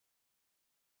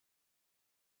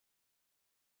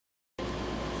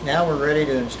now we're ready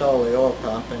to install the oil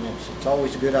pump, and it's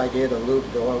always a good idea to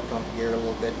lube the oil pump gear a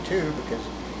little bit too, because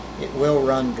it will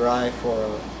run dry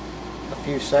for a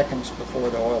few seconds before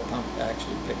the oil pump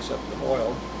actually picks up the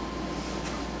oil.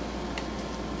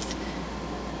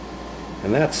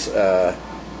 And that's,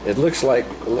 it looks like,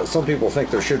 some people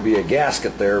think there should be a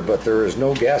gasket there, but there is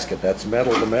no gasket. That's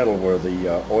metal to metal where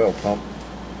the oil pump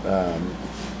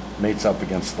mates up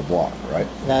against the block, right?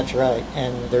 That's right,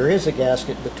 and there is a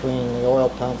gasket between the oil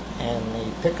pump and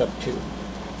the pickup tube.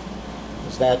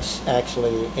 That's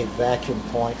actually a vacuum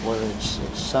point where it's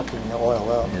sucking the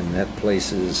oil up. And that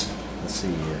place is, let's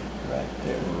see here. Right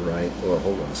there. Right, well,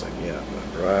 hold on a second, yeah,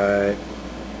 right.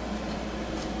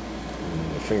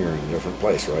 And the finger in a different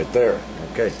place, right there.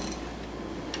 Okay.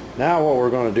 Now what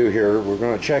we're going to do here, we're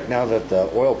going to check now that the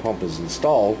oil pump is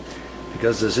installed,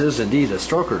 because this is indeed a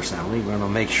stroker assembly. We're going to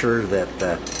make sure that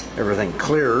everything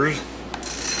clears.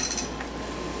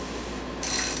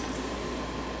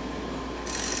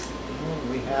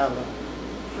 We have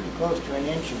pretty close to an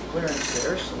inch of clearance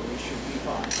there, so we should be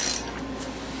fine.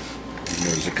 And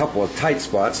there's a couple of tight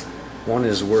spots. One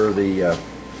is where the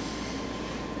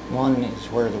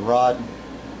rod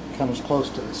comes close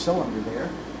to the cylinder there,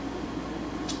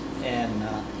 and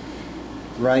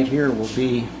right here will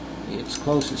be its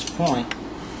closest point,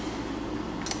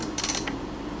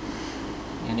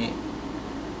 and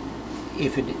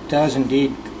if it does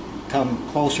indeed come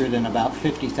closer than about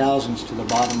 50 thousandths to the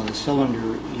bottom of the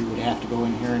cylinder, you would have to go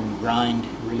in here and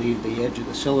relieve the edge of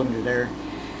the cylinder there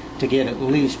to get at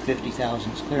least 50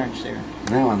 thousandths clearance there.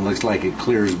 That one looks like it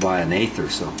clears by 1/8 or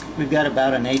so. We've got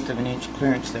about 1/8 of an inch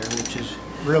clearance there, which is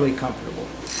really comfortable.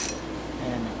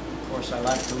 And of course I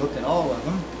like to look at all of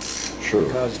them. Sure.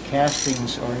 Because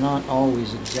castings are not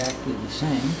always exactly the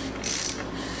same.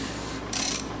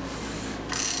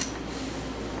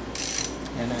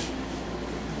 And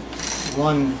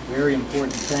one very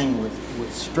important thing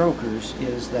with strokers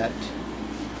is that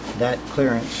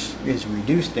clearance is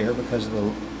reduced there because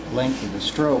the length of the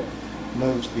stroke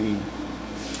moves the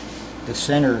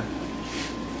center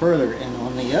further, and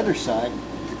on the other side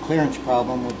the clearance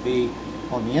problem would be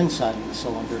on the inside of the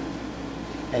cylinder.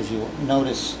 As you'll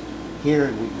notice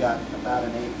here, we've got about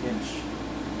an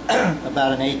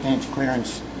 1/8 inch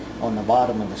clearance on the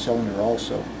bottom of the cylinder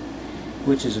also,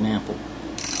 which is an ample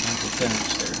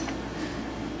clearance there.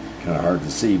 Kind of hard to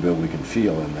see, but we can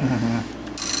feel in there. Mm-hmm.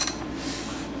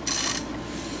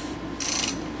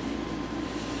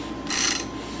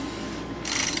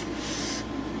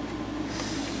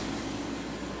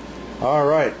 All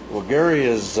right. Well, Gary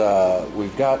is.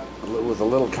 We've got with a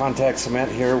little contact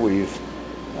cement here. We've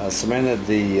cemented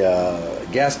the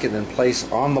gasket in place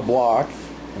on the block,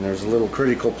 and there's a little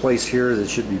critical place here that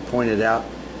should be pointed out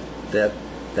that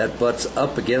butts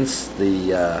up against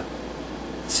the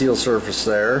seal surface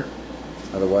there.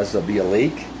 Otherwise, there'll be a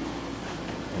leak.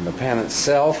 And the pan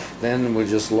itself, then we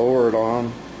just lower it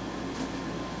on.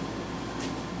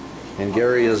 And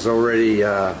Gary has already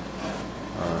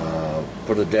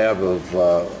put a dab of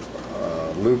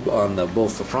lube on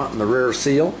both the front and the rear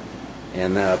seal,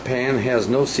 and the pan has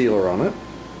no sealer on it.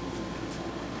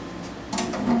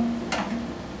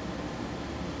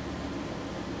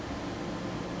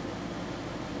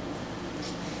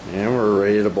 And we're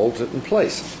ready to bolt it in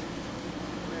place.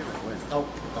 Oh,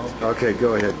 Okay,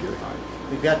 go ahead, Gary.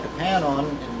 we've got the pan on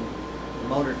and the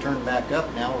motor turned back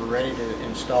up. Now we're ready to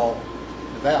install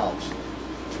the valves.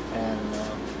 And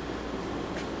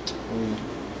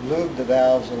we lube the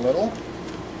valves a little.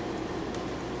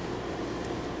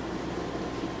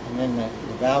 And then the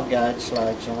valve guide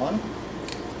slides on.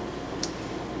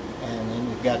 And then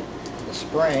you've got the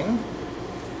spring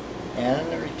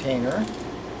and the retainer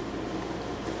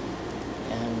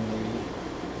and the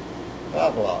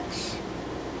valve locks.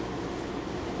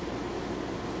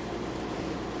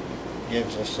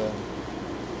 Gives us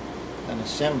an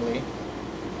assembly,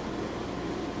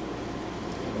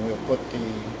 and we'll put the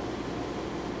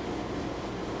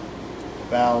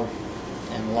valve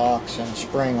and locks and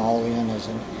spring all in as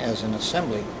an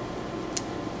assembly.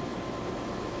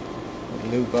 We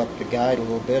lube up the guide a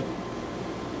little bit,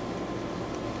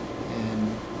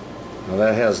 and Now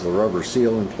that has the rubber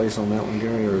seal in place on that one,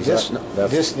 Gary, or is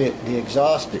the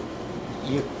exhaust.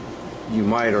 You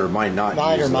might or might not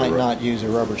not use a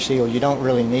rubber seal. You don't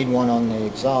really need one on the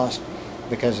exhaust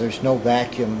because there's no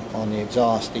vacuum on the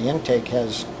exhaust. The intake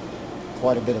has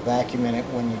quite a bit of vacuum in it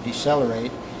when you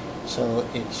decelerate, so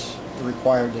it's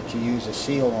required that you use a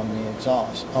seal on the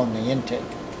exhaust, on the intake.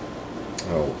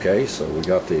 Okay, so we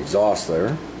got the exhaust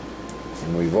there,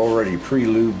 and we've already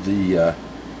pre-lubed the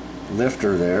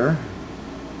lifter there.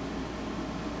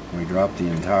 We dropped the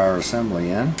entire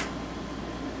assembly in.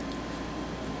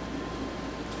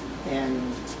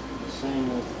 And the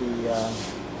same with the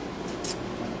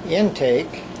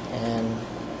intake, and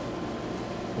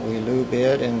we lube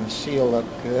it and seal up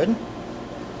good. And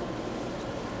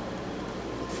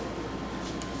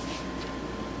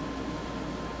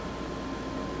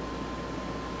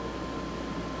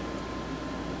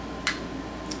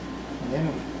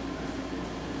then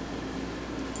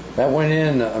That went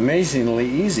in amazingly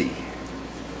easy.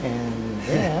 And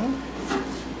then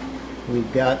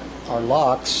we've got our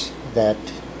locks that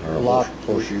lock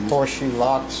horseshoe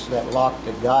locks that lock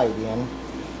the guide in,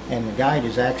 and the guide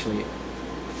is actually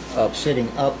sitting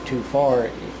up too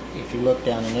far. If you look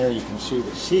down in there, you can see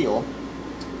the seal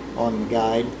on the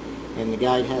guide, and the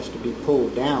guide has to be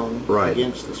pulled down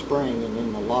against the spring, and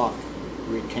then the lock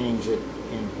retains it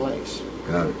in place.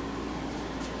 Got it.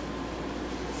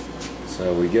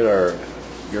 So we get our,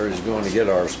 Gary's going to get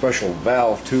our special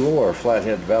valve tool, our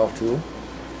flathead valve tool.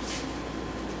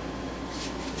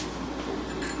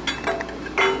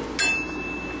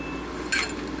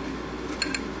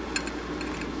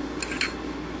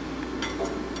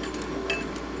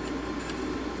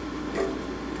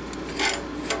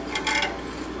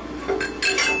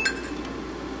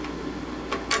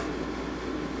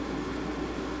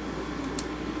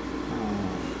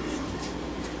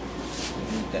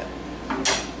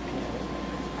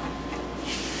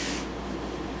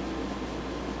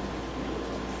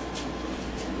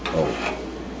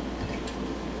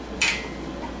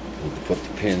 Need to put the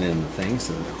pin in the thing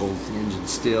so that it holds the engine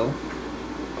still.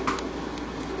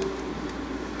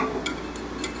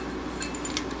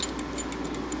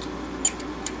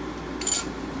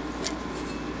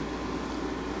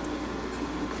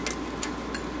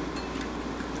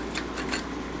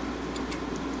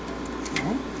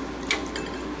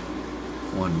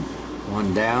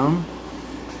 One down.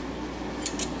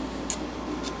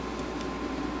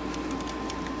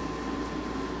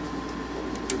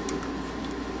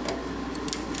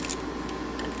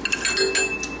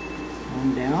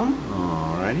 One down.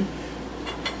 Alrighty.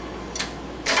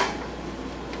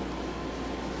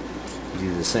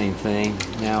 Do the same thing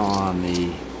now on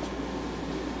the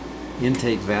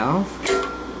intake valve.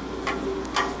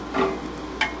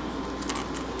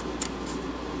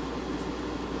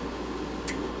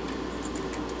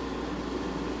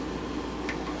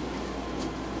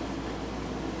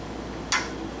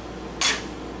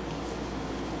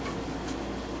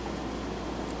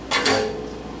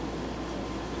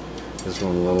 This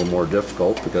one a little more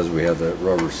difficult because we have that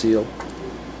rubber seal.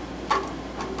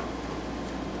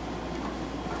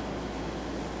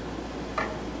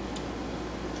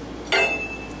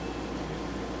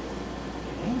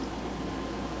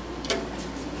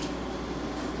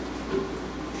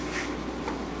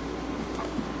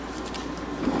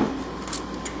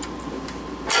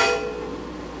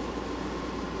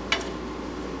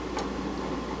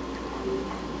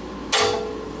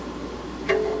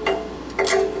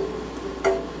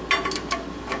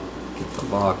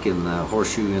 Lock in the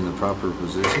horseshoe in the proper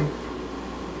position. You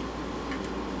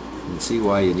can see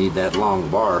why you need that long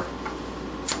bar.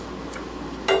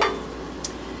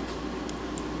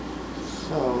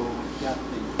 So we've got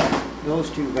those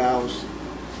two valves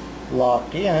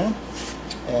locked in,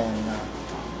 and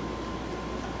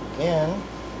again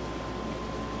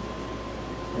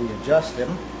we adjust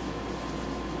them.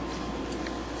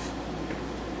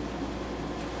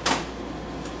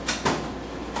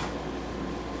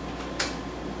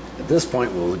 At this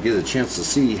point we'll get a chance to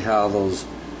see how those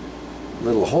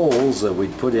little holes that we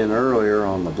put in earlier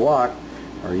on the block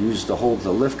are used to hold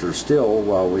the lifter still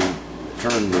while we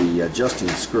turn the adjusting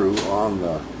screw on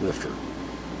the lifter.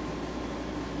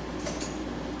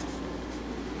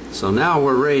 So now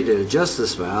we're ready to adjust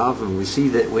this valve, and we see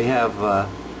that we have a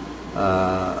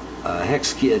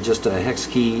hex key, just a hex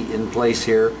key in place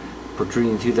here,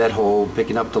 protruding through that hole,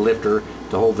 picking up the lifter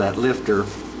to hold that lifter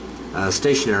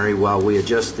stationary while we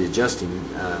adjust the adjusting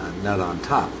nut on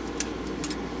top.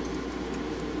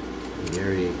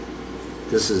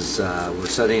 This is we're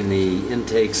setting the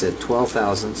intakes at 12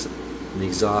 thousandths and the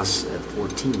exhausts at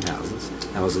 14 thousandths.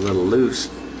 That was a little loose.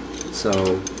 So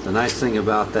the nice thing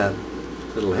about that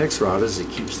little hex rod is it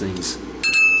keeps things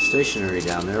stationary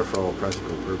down there for all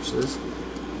practical purposes.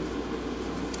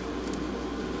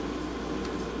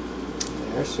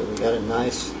 There, so we got a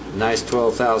nice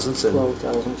 12 thousandths and 12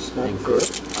 thousandths nut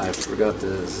fit. I forgot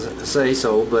to say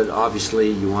so, but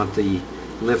obviously you want the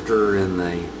lifter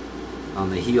on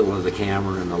the heel of the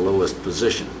camera in the lowest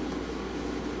position.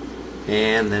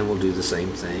 And then we'll do the same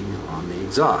thing on the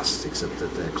exhaust, except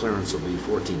that the clearance will be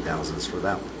 14 thousandths for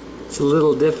that one. It's a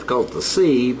little difficult to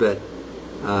see, but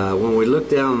when we look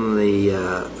down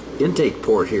the intake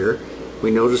port here,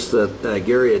 we noticed that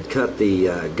Gary had cut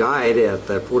the guide at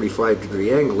that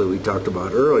 45-degree angle that we talked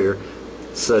about earlier,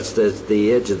 such that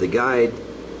the edge of the guide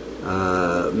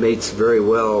mates very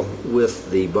well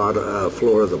with the bottom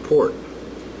floor of the port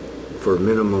for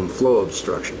minimum flow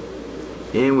obstruction.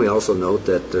 And we also note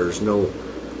that there's no,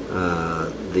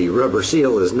 the rubber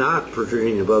seal is not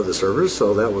protruding above the surface,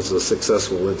 so that was a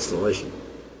successful installation.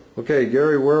 Okay,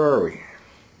 Gary, where are we?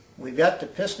 We've got the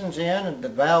pistons in and the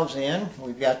valves in.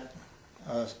 We've got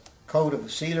a coat of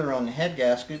sealer on the head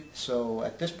gasket, so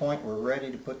at this point we're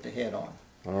ready to put the head on.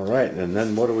 All right, and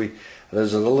then what do we,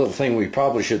 there's a little thing we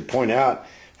probably should point out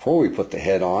before we put the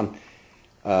head on,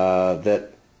 that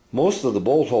most of the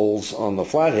bolt holes on the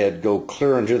Flathead go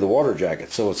clear into the water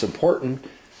jacket, so it's important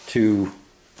to,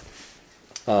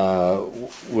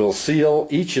 we'll seal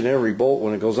each and every bolt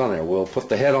when it goes on there. We'll put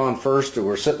the head on first,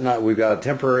 we're sitting out, we've got a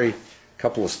temporary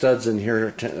couple of studs in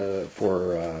here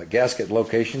for gasket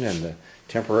location and to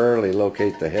temporarily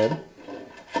locate the head.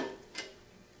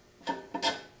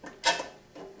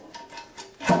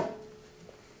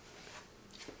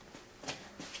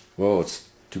 Whoa, it's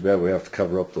too bad we have to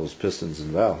cover up those pistons and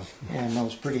valves. And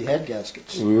those pretty head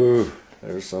gaskets. Ooh,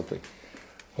 there's something.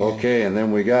 Okay, and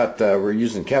then we got, we're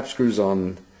using cap screws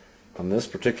on this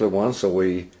particular one, so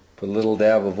we put a little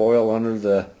dab of oil under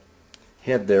the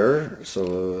head there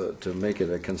so to make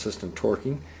it a consistent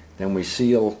torquing. Then we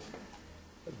seal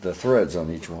the threads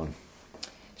on each one.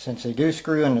 Since they do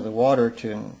screw into the water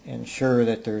to ensure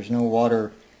that there's no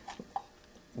water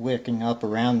wicking up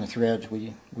around the threads,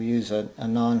 we use a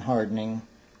non-hardening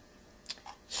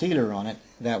sealer on it.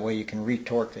 That way you can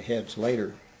retorque the heads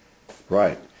later.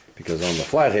 Right, because on the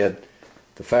Flathead,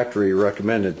 the factory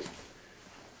recommended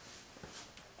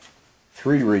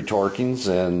 3 retorquings,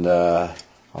 and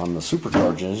on the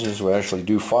supercharged engines we actually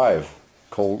do 5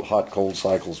 hot-cold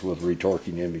cycles with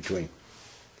retorquing in between.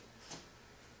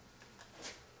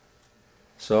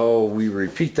 So we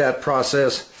repeat that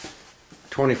process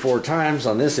 24 times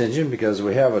on this engine because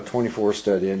we have a 24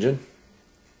 stud engine.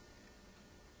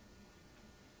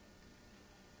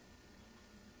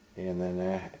 And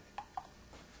then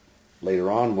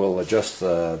later on we'll adjust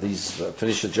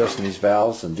finish adjusting these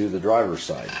valves and do the driver's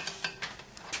side.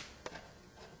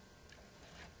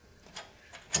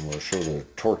 And we'll show the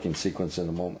torquing sequence in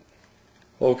a moment.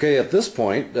 Okay, at this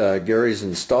point Gary's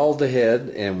installed the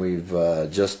head, and we've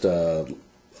just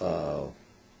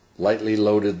lightly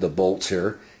loaded the bolts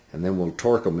here, and then we'll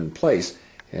torque them in place.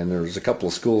 And there's a couple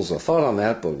of schools of thought on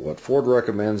that, but what Ford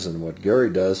recommends and what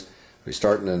Gary does, we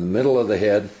start in the middle of the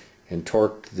head and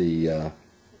torque the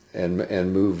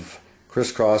and move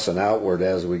crisscross and outward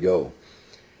as we go.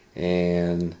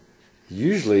 And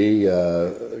usually,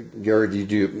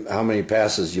 Gary, how many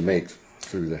passes you make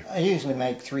through there? I usually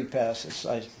make 3 passes.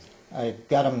 I've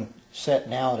got them set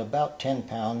now at about 10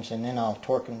 pounds, and then I'll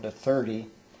torque them to 30,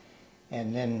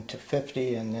 and then to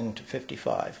 50, and then to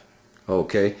 55.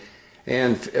 Okay,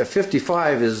 and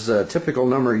 55 is a typical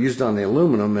number used on the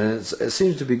aluminum, and it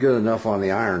seems to be good enough on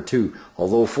the iron too,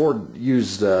 although Ford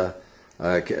used,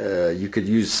 you could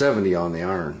use 70 on the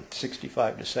iron.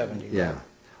 65 to 70. Yeah.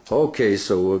 Okay,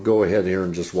 so we'll go ahead here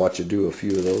and just watch you do a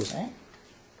few of those. Okay.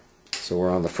 So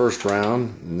we're on the first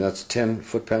round, and that's 10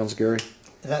 foot-pounds, Gary?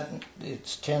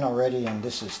 It's 10 already, and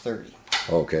this is 30.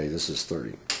 Okay, this is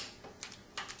 30.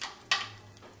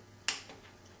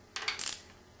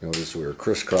 Notice we're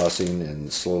crisscrossing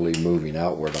and slowly moving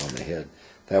outward on the head.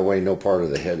 That way no part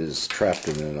of the head is trapped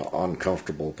in an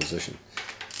uncomfortable position.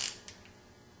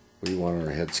 We want our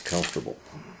heads comfortable.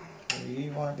 We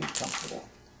want to be comfortable.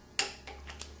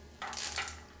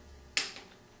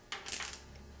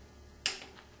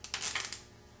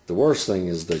 The worst thing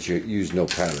is that you use no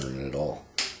pattern at all.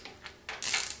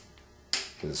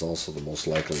 It's also the most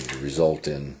likely to result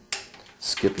in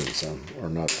skipping some or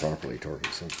not properly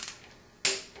torquing some.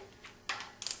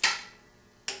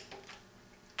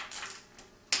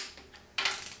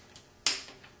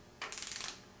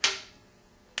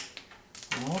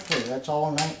 Okay, that's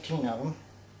all 19 of them.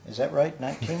 Is that right,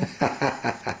 19?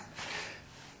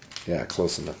 Yeah,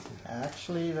 close enough.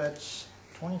 Actually, that's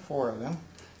 24 of them.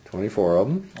 24 of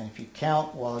them. And if you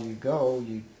count while you go,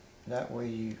 that way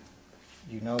you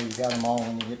know you got them all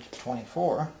when you get to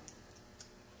 24.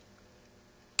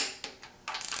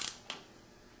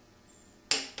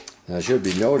 Now it should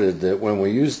be noted that when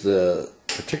we use the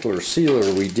particular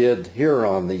sealer we did here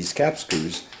on these cap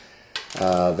screws,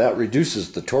 that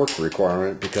reduces the torque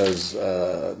requirement, because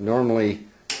normally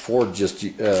Ford just,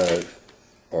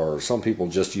 or some people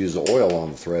just use oil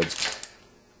on the threads.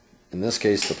 In this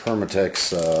case, the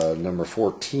Permatex number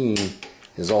 14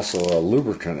 is also a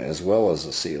lubricant as well as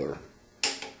a sealer.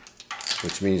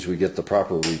 which means we get the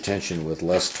proper retention with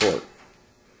less torque.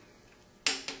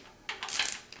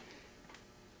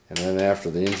 And then after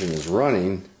the engine is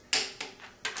running,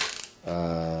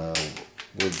 we'll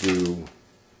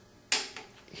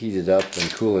heat it up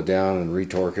and cool it down and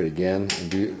retorque it again, and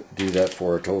do that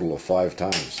for a total of 5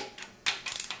 times.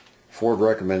 Ford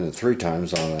recommended 3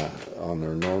 times on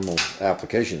their normal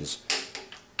applications.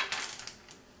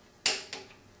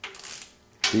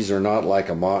 These are not like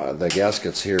the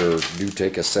gaskets here do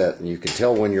take a set, and you can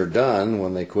tell when you're done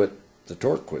when the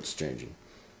torque quits changing.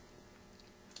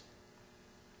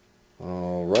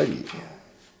 Alrighty.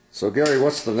 So Gary,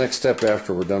 what's the next step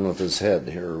after we're done with this head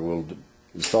here? We'll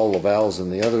install the valves on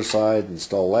the other side,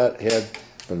 install that head,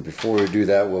 but before we do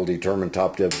that, we'll determine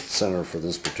top dead center for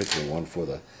this particular one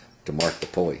to mark the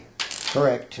pulley.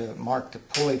 Correct. To mark the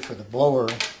pulley for the blower,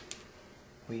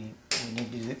 we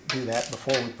need to do that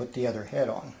before we put the other head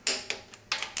on,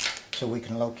 so we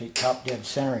can locate top dead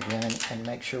center again and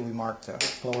make sure we mark the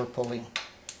blower pulley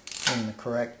in the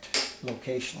correct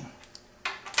location.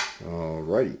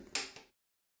 Alrighty.